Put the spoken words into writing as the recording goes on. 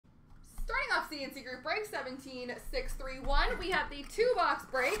CNC Group Break 17631. We have the 2-box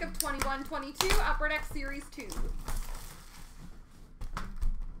break of 2122 Upper Deck Series 2.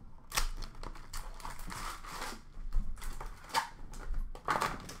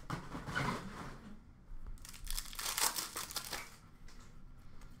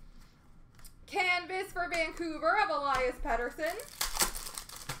 Canvas for Vancouver of Elias Pettersson.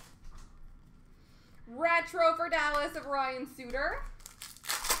 Retro for Dallas of Ryan Suter.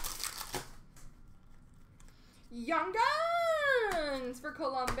 Young Guns for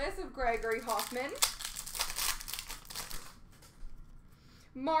Columbus of Gregory Hoffman.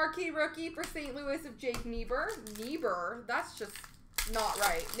 Marquee Rookie for St. Louis of Jake Niebuhr. Niebuhr? That's just not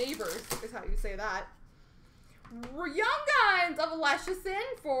right. Neighbors is how you say that. Young Guns of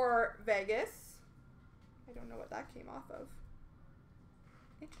Leschyshyn for Vegas. I don't know what that came off of.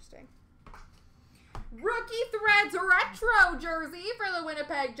 Interesting. Rookie Threads Retro Jersey for the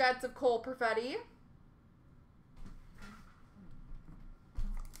Winnipeg Jets of Cole Perfetti.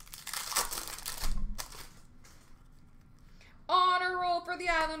 Honor Roll for the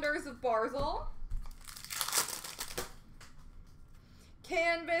Islanders of Barzal.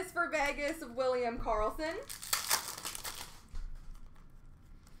 Canvas for Vegas of William Karlsson.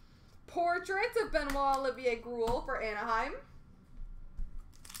 Portraits of Benoit Olivier Gruel for Anaheim.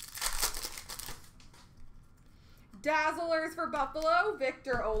 Dazzlers for Buffalo,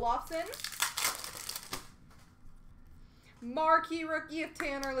 Victor Olofsson. Marquee Rookie of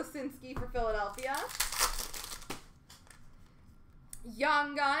Tanner Lasinski for Philadelphia.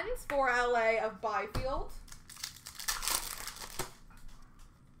 Young Guns for LA of Byfield.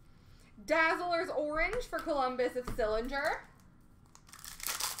 Dazzlers Orange for Columbus of Sillinger.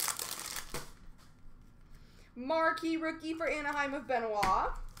 Marquee Rookie for Anaheim of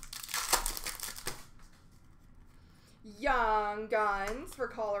Benoit. Young Guns for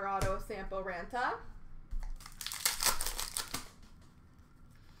Colorado of Sampo Ranta.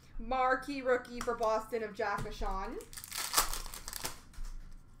 Marquee Rookie for Boston of Jack Michon.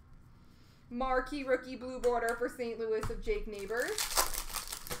 Marquee Rookie Blue Border for St. Louis of Jake Neighbors.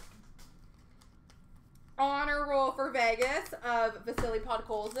 Honor Roll for Vegas of Vasily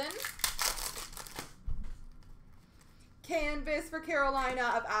Podkolzin. Canvas for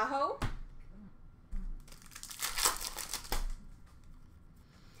Carolina of Aho.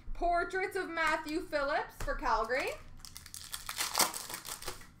 Portraits of Matthew Phillips for Calgary.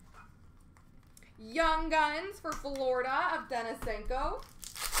 Young Guns for Florida of Denisenko.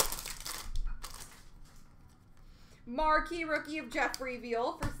 Marquee Rookie of Jeffrey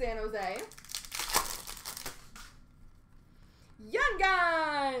Veal for San Jose. Young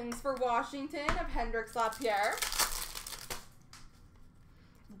Guns for Washington of Hendrix Lapierre.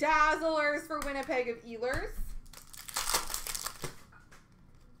 Dazzlers for Winnipeg of Ehlers.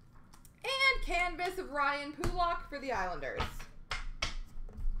 And Canvas of Ryan Pulock for the Islanders.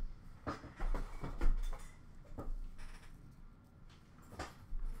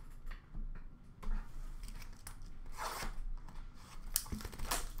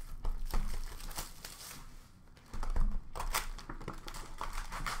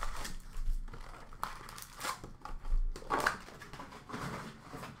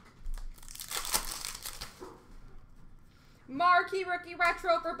 Marquee Rookie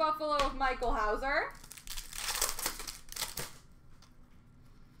Retro for Buffalo of Michael Hauser.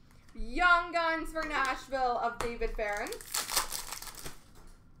 Young Guns for Nashville of David Ferentz.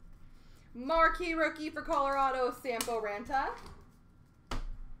 Marquee Rookie for Colorado of Sampo Ranta.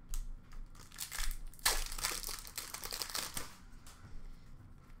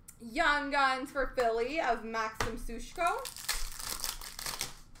 Young Guns for Philly of Maxim Sushko.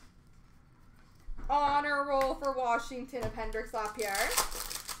 Honor Roll for Washington of Hendrix Lapierre.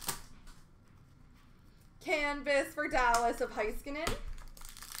 Canvas for Dallas of Heiskanen.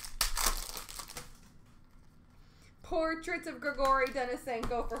 Portraits of Grigory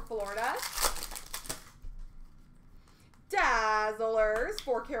Denisenko for Florida. Dazzlers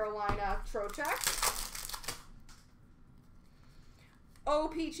for Carolina of Trocheck.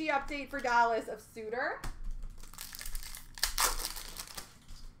 OPG Update for Dallas of Suter.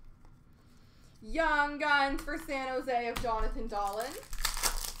 Young Guns for San Jose of Jonathan Dahlen.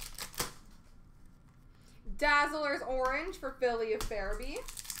 Dazzlers Orange for Philly of Farabee.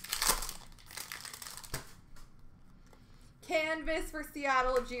 Canvas for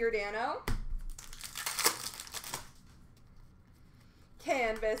Seattle of Giordano.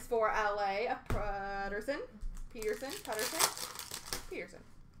 Canvas for LA of Peterson.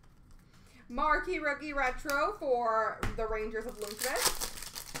 Marquee Rookie Retro for the Rangers of Lundqvist.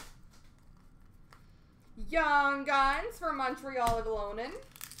 Young Guns for Montreal of Lonan.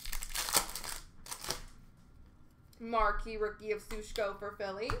 Marquee rookie of Sushko for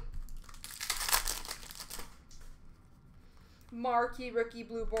Philly. Marquee rookie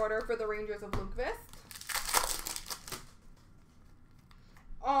blue border for the Rangers of Lundqvist.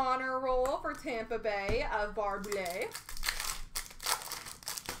 Honor roll for Tampa Bay of Barbley.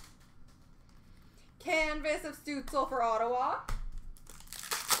 Canvas of Stützle for Ottawa.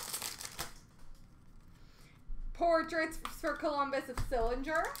 Portraits for Columbus of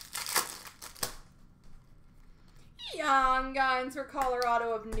Sillinger. Young Guns for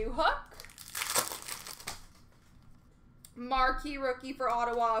Colorado of Newhook. Marquee rookie for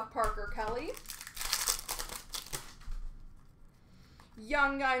Ottawa of Parker Kelly.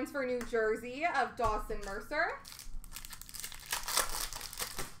 Young Guns for New Jersey of Dawson Mercer.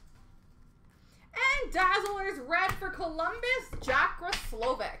 And Dazzlers red for Columbus, Jack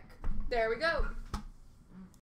Roslovic. There we go.